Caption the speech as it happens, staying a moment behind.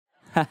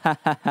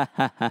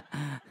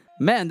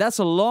Man, that's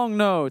a long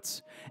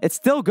note. It's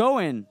still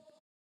going.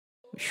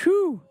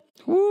 Whew.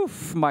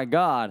 Oof, my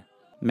God.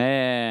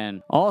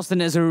 Man,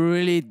 Austin is a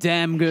really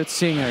damn good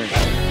singer.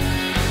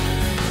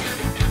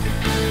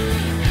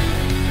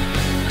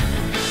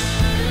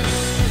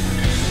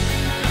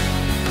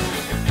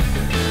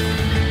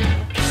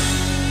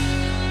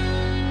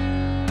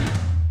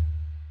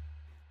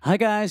 Hi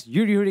guys,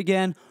 Yuri here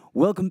again.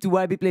 Welcome to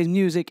YB Plays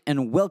Music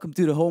and welcome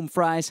to the Home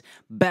Fries.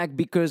 Back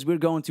because we're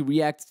going to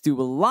react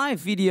to a live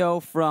video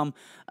from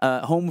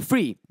Home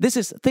Free. This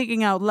is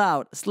Thinking Out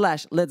Loud /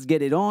 Let's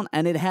Get It On,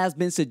 and it has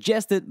been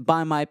suggested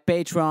by my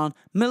patron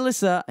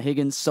Melissa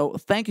Higgins. So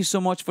thank you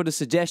so much for the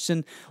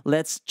suggestion.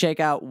 Let's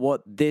check out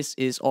what this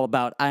is all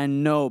about. I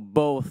know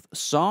both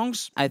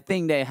songs. I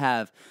think they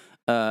have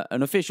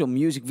an official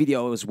music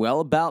video as well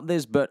about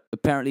this, but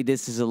apparently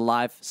this is a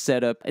live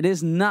setup. It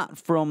is not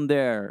from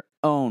their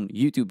own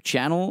YouTube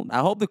channel. I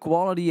hope the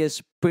quality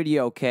is pretty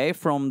okay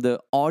from the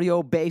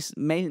audio base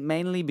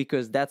mainly,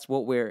 because that's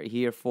what we're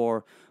here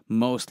for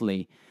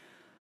mostly.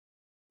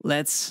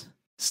 Let's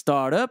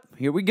start up.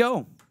 Here we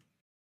go.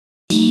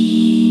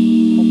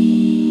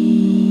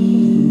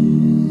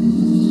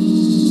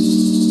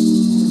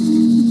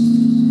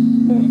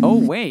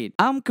 Oh wait,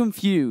 I'm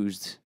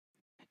confused.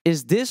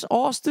 Is this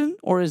Austin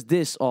or is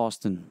this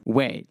Austin?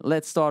 Wait,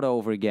 let's start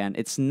over again.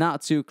 It's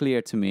not too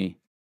clear to me.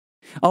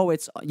 Oh,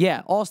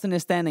 yeah, Austin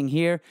is standing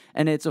here,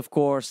 and it's, of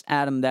course,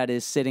 Adam that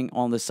is sitting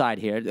on the side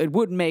here. It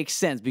would make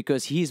sense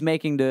because he's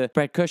making the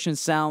percussion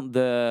sound,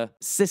 the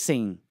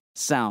sissing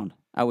sound,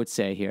 I would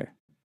say here.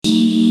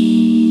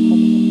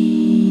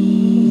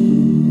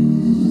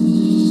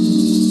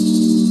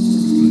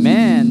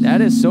 Man,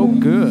 that is so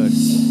good.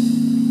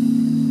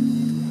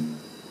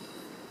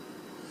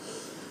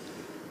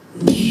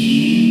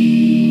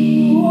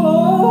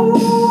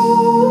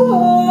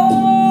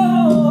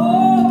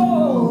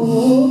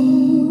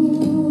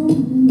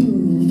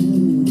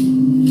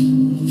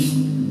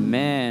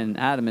 Man,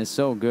 Adam is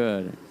so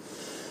good.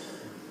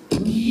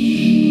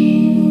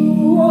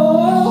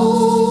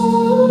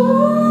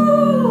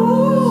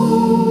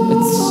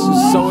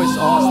 So is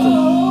Austin.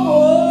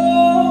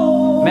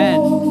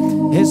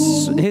 Man,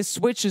 his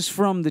switches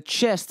from the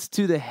chest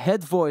to the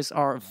head voice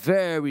are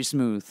very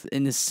smooth.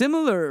 In a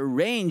similar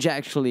range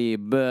actually,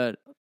 but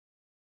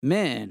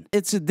man,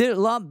 it's a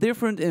lot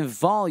different in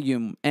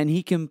volume, and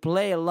he can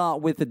play a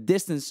lot with the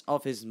distance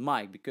of his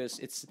mic, because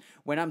it's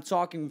when I'm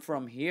talking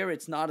from here,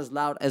 it's not as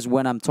loud as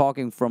when I'm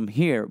talking from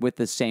here with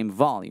the same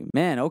volume.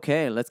 Man,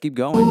 okay, let's keep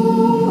going.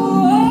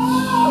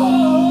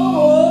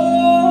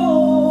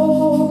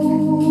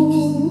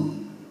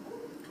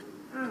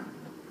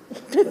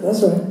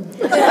 That's right.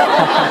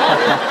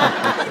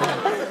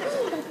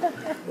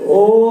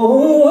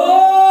 Oh.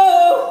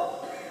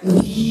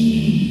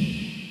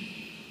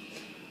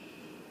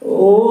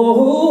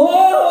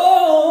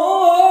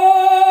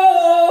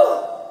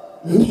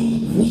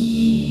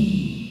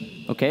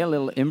 Okay, a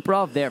little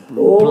improv there,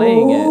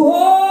 playing it.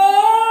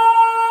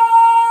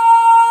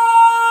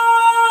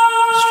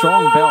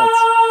 Strong belt.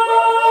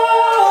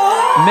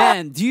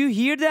 Man, do you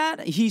hear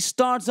that? He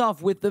starts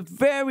off with a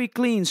very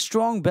clean,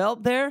 strong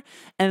belt there,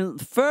 and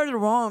further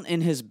on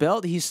in his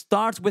belt, he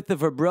starts with the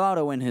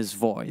vibrato in his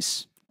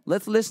voice.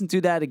 Let's listen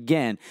to that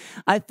again.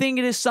 I think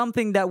it is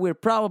something that we're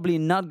probably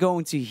not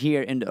going to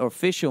hear in the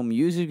official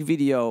music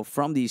video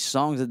from these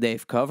songs that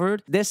they've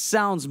covered. This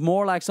sounds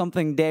more like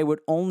something they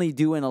would only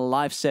do in a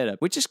live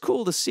setup, which is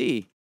cool to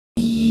see.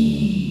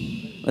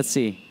 Let's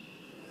see.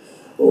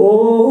 Here.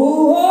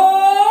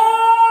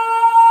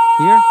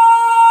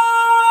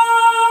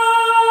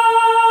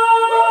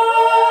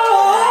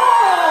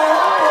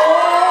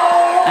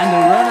 And the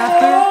run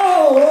after.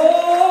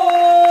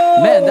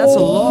 Man, that's a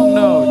long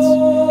note.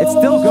 It's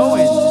still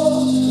going.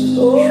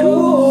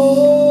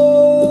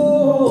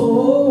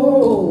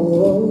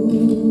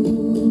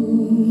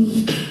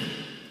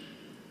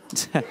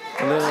 A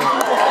little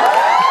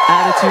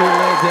attitude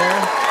right there.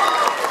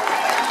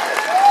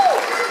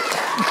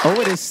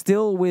 Oh, it is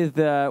still with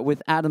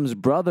Adam's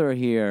brother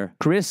here,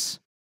 Chris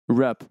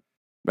Rupp,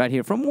 right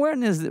here. From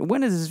when is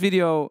this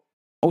video?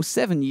 Oh,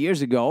 7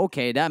 years ago.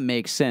 Okay, that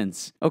makes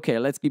sense. Okay,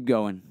 let's keep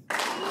going.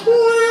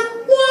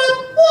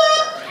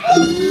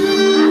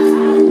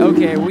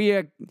 Okay,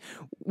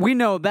 we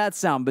know that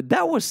sound, but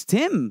that was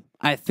Tim,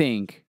 I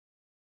think.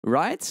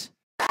 Right?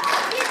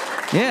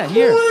 Yeah,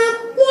 here.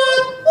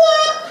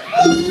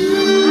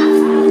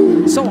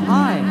 So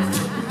high.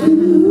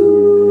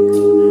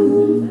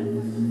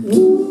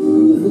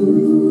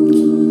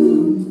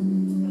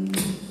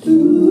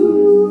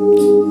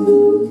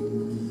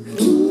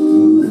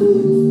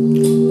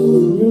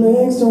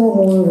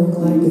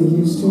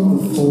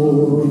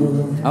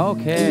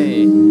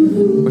 Okay,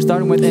 we're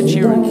starting with Ed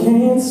Sheeran.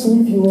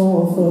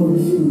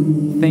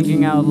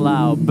 Thinking Out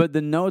Loud, but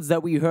the notes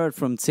that we heard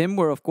from Tim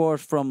were, of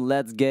course, from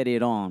Let's Get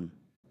It On.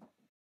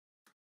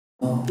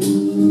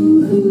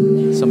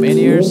 Some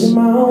in-ears.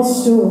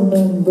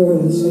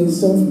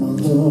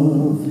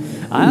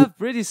 I have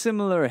pretty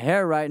similar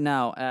hair right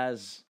now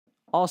as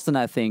Austin,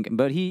 I think.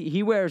 But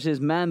he wears his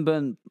man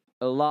bun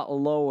a lot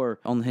lower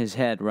on his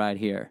head right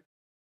here.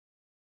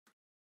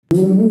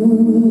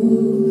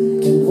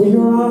 Will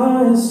your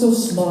eyes still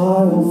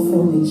smile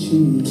from your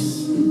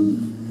cheeks?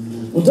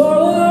 Well,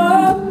 darling,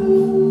 I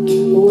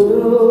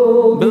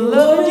will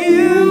Below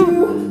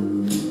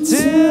you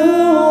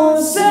till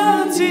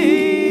 70.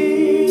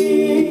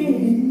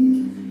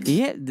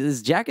 Yeah,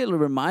 this jacket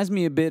reminds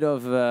me a bit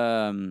of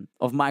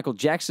Michael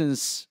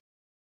Jackson's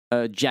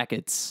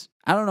jackets.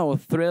 I don't know,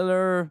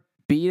 Thriller,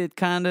 Beat It,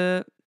 kind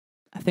of.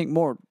 I think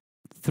more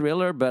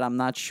Thriller, but I'm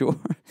not sure.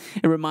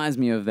 It reminds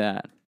me of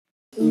that.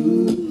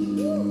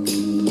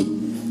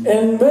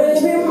 and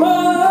baby,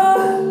 my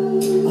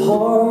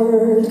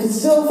heart could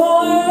still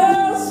fall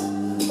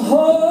as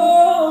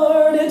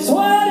hard at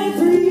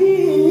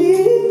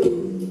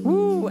 23.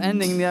 Ooh,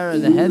 ending there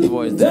as a head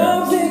voice there.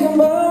 I'm thinking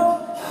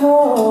about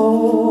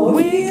how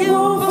we can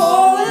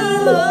fall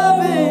in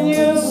love in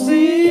your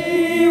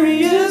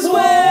serious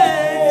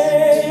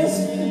ways.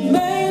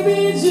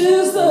 Maybe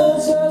just a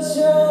touch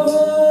of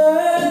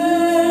a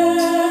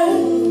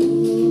hand.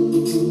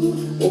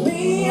 Well,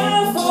 me,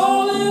 I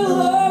fall in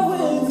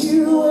love with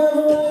you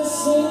every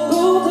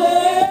single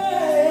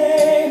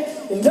day.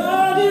 And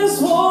I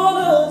just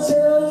wanna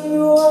tell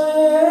you I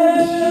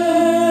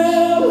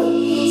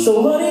am. So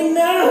honey,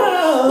 now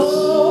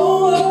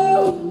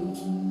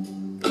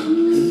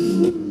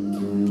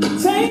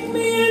take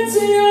me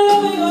into your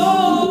loving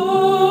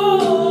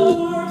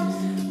arms.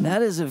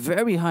 That is a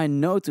very high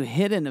note to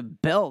hit in a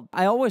belt.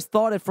 I always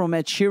thought it from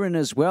Ed Sheeran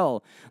as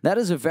well. That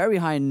is a very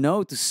high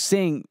note to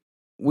sing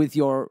with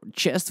your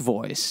chest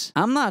voice.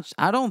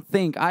 I don't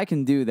think I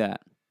can do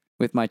that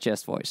with my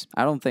chest voice.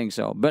 I don't think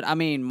so. But I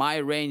mean, my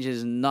range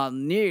is not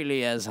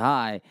nearly as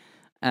high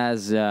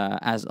as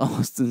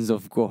Austin's,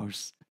 of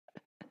course.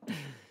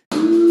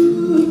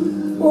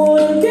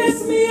 Well,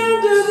 kiss me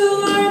under the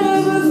light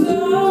of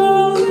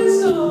 1,000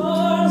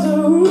 stars.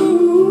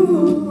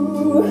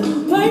 Ooh,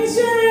 place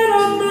your head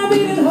on my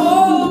beating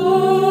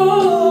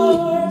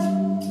heart.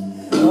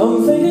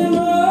 I'm thinking,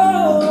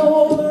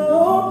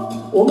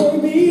 well,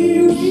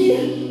 maybe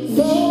we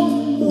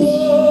found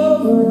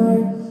love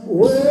right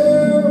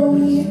where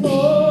we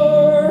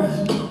are.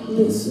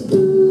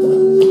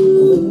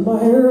 Listen, my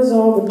hair is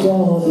all but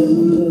gone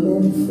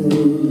and it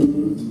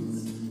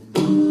fades.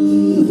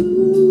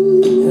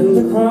 And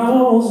the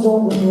crowds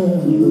don't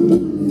remember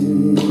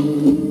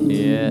me.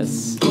 Yes.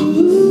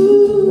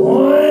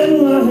 When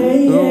my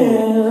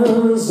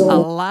hands I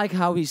on like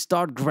how he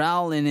start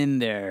growling in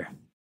there.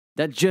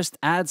 That just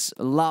adds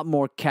a lot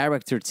more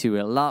character to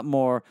it, a lot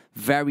more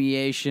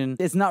variation.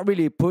 It's not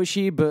really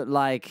pushy, but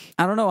like,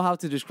 I don't know how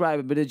to describe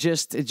it, but it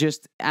just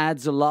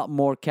adds a lot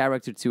more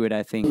character to it,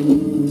 I think.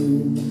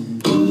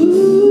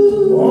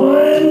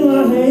 when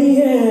my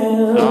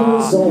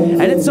hands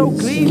on And it's so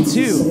clean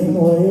too. same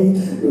way.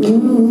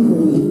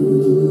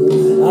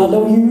 Ooh, I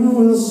know you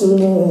will still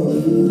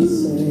love me the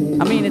same.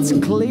 I mean, it's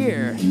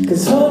clear.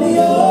 'Cause honey,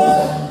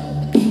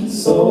 your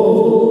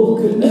soul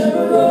could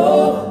never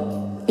grow.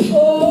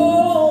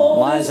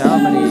 Wise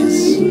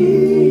harmonies.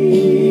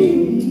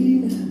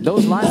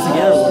 Those lines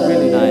together were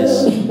really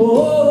nice.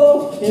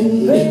 Oh,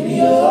 and baby,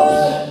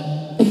 your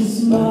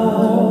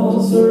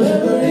smiles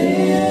forever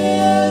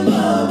in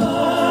my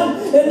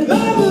mind and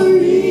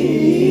memory.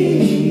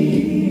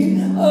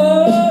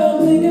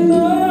 I'm thinking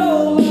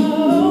out loud.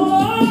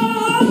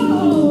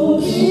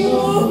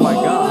 Oh my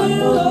God.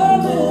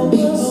 Love in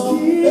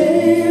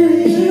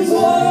mysterious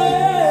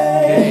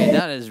way. Okay,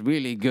 that is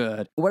really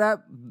good. What I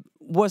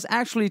was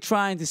actually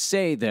trying to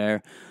say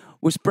there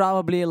was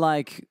probably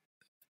like,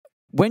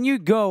 when you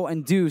go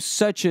and do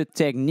such a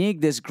technique,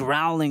 this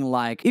growling,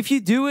 like, if you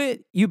do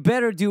it, you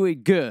better do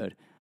it good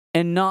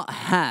and not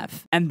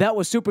half. And that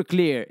was super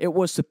clear. It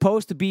was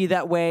supposed to be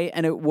that way,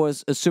 and it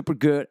was a super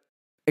good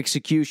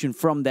execution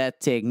from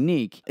that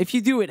technique. If you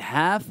do it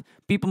half,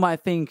 people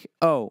might think,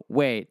 oh,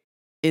 wait,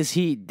 is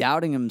he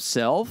doubting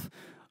himself?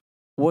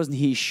 Wasn't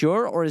he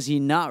sure, or is he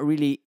not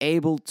really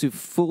able to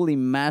fully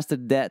master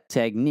that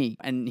technique?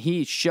 And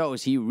he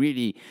shows he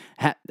really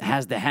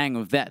has the hang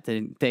of that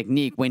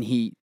technique when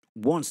he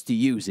wants to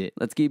use it.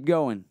 Let's keep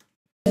going.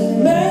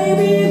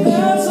 Maybe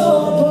that's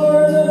all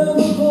part of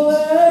the plan.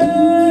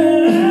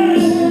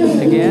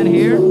 Again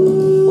here.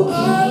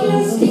 I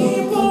just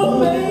keep on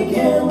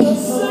making the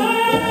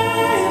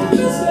same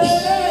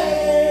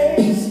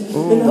mistakes.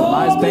 Ooh,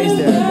 nice bass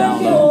there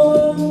down low.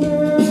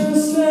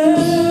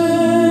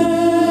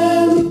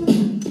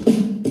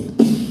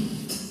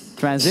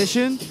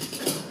 Transition.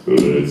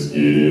 Let's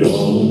get it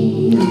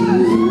on.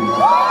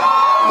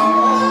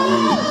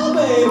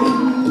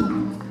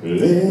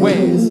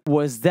 Wait,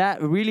 was that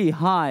really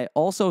high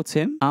also,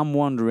 Tim? I'm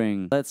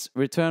wondering. Let's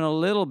return a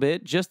little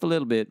bit, just a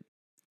little bit,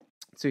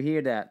 to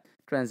hear that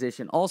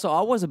transition. Also, I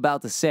was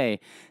about to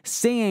say,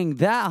 singing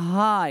that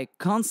high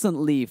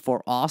constantly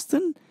for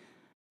Austin,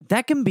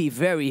 that can be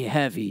very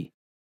heavy.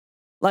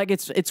 Like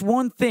it's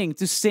one thing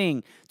to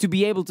sing, to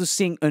be able to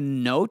sing a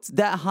note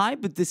that high,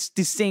 but to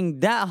sing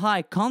that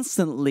high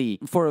constantly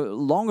for a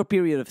longer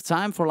period of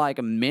time, for like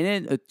a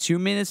minute, 2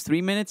 minutes,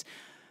 3 minutes,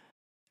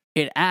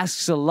 it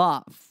asks a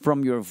lot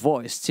from your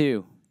voice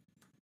too.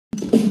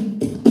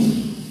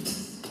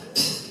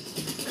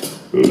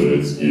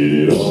 Let's get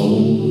it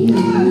on.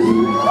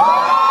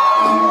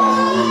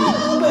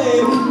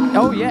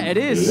 Oh yeah, it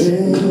is.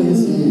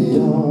 Let's get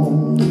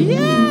on.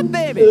 Yeah,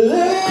 baby.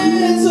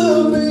 Let's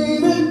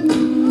baby.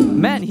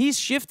 Man, he's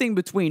shifting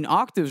between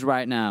octaves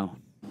right now.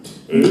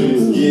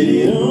 Let's get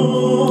it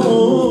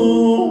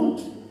on.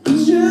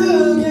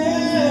 Sugar.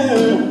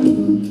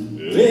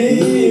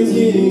 Let's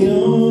get it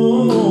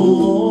on.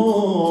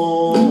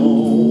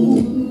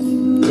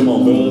 Come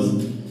on, fellas.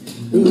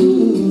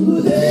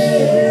 Ooh,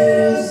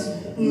 there's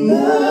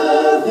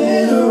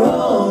nothing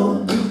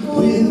wrong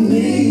with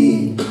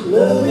me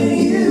loving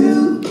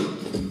you.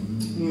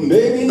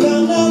 Baby,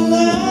 no, no,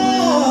 no.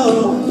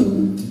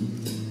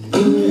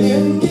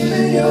 And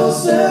giving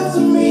yourself to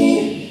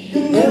me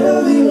can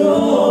never be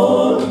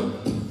wrong.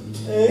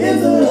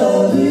 If the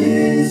love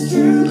is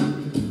true,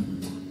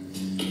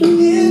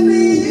 give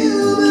me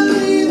you,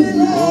 believe in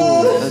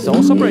love. That's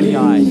also pretty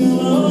high. Come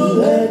on,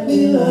 let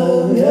me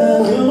love you.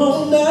 Come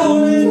on,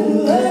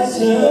 darling, let's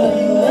love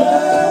you.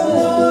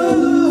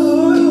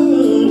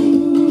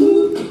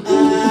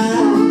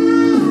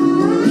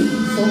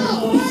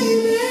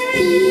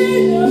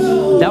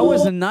 That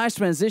was a nice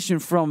transition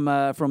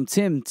from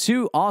Tim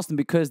to Austin,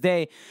 because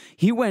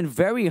he went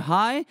very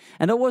high,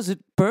 and that was a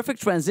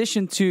perfect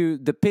transition to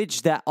the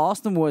pitch that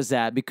Austin was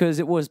at, because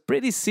it was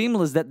pretty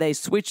seamless that they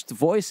switched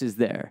voices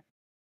there.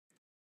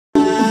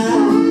 Yeah,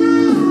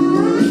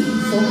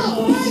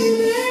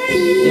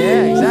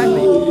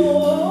 exactly.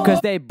 Because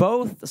they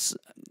both,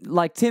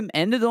 like Tim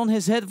ended on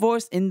his head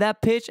voice in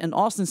that pitch, and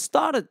Austin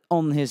started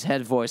on his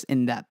head voice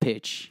in that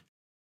pitch.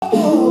 Take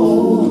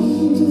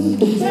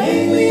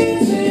me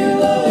into your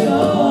loving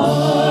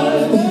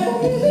arms.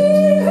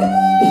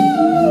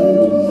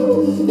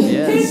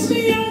 Yes. Kiss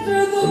me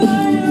under the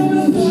light of a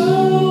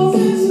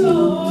thousand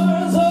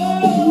stars.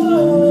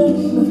 Oh,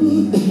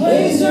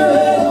 place your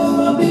head on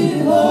my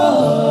beating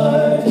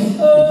heart.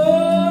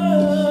 Oh,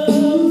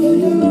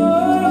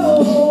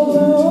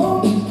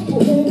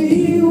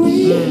 maybe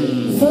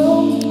we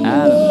found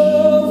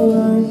love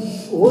right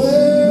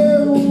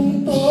where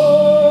we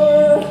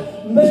are.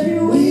 Maybe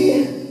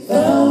we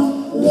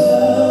found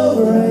love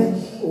right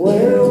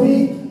where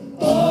we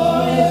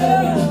are.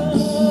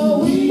 Yeah,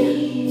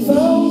 we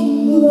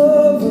found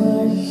love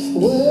right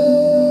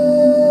where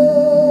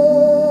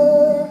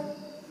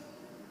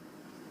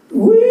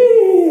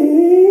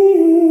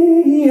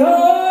we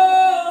are.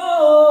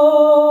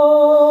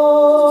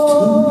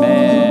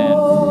 Man,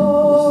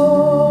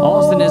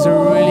 Austin is a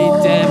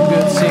really damn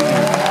good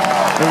singer.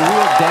 A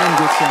real damn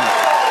good singer.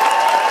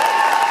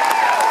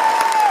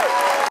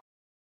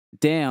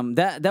 Damn,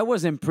 that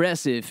was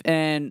impressive.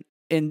 And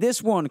in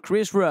this one,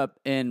 Chris Rupp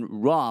and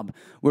Rob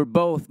were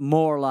both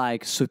more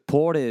like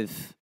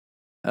supportive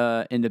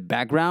in the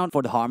background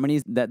for the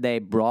harmonies that they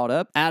brought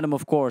up. Adam,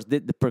 of course,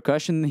 did the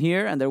percussion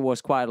here, and there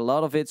was quite a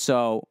lot of it,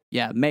 so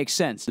yeah, it makes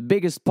sense. The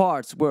biggest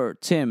parts were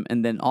Tim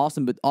and then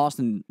Austin, but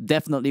Austin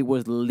definitely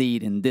was the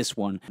lead in this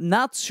one.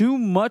 Not too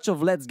much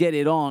of Let's Get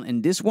It On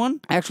in this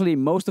one. Actually,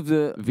 most of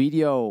the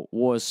video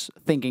was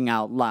thinking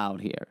out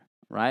loud here,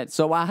 right?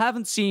 So I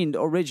haven't seen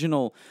the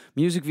original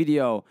music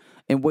video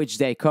in which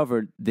they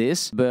covered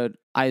this, but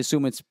I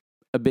assume it's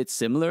a bit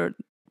similar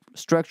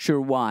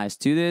structure-wise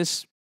to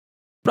this.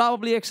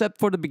 Probably except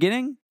for the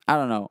beginning. I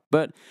don't know.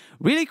 But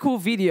really cool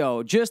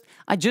video.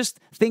 I just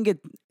think it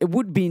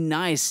would be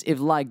nice if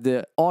like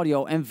the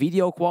audio and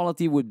video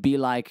quality would be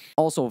like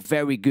also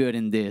very good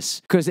in this.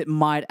 Because it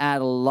might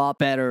add a lot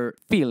better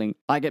feeling.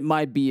 Like it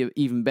might be an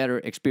even better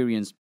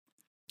experience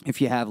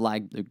if you have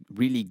like the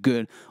really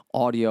good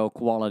audio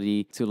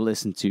quality to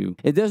listen to.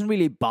 It doesn't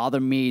really bother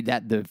me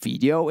that the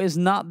video is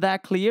not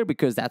that clear,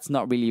 because that's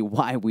not really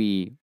why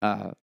we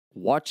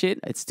watch it.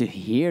 It's to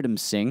hear them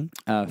sing,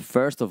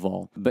 first of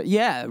all. But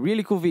yeah,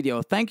 really cool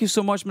video. Thank you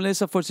so much,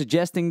 Melissa, for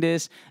suggesting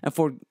this and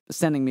for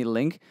sending me the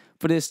link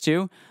for this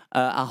too.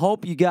 I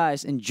hope you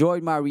guys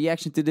enjoyed my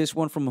reaction to this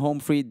one from Home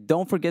Free.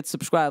 Don't forget to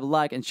subscribe,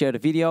 like, and share the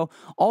video.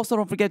 Also,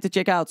 don't forget to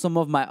check out some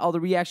of my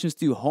other reactions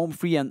to Home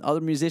Free and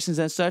other musicians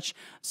and such,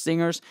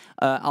 singers.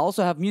 I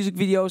also have music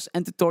videos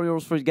and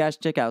tutorials for you guys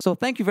to check out. So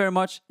thank you very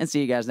much, and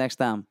see you guys next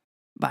time.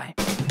 Bye.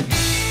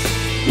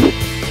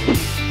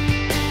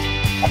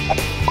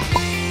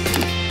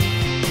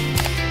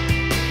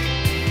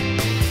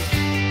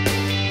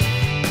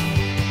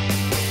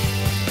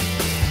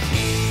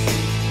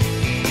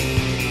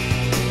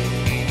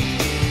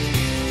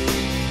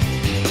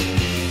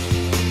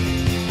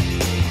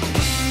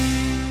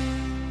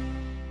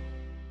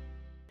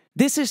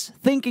 This is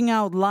thinking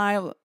out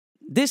loud.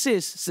 This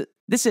is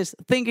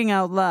thinking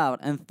out loud,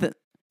 and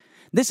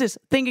this is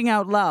thinking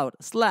out loud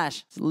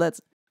slash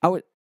let's. I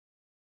would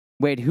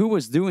wait. Who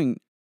was doing?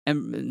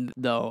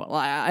 Though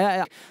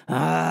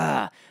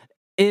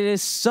it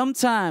is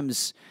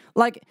sometimes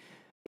like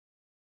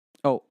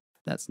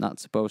That's not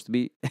supposed to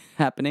be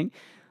happening.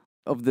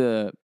 Of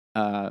the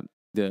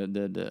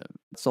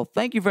So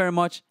thank you very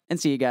much, and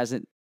see you guys.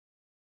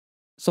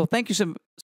 So thank you so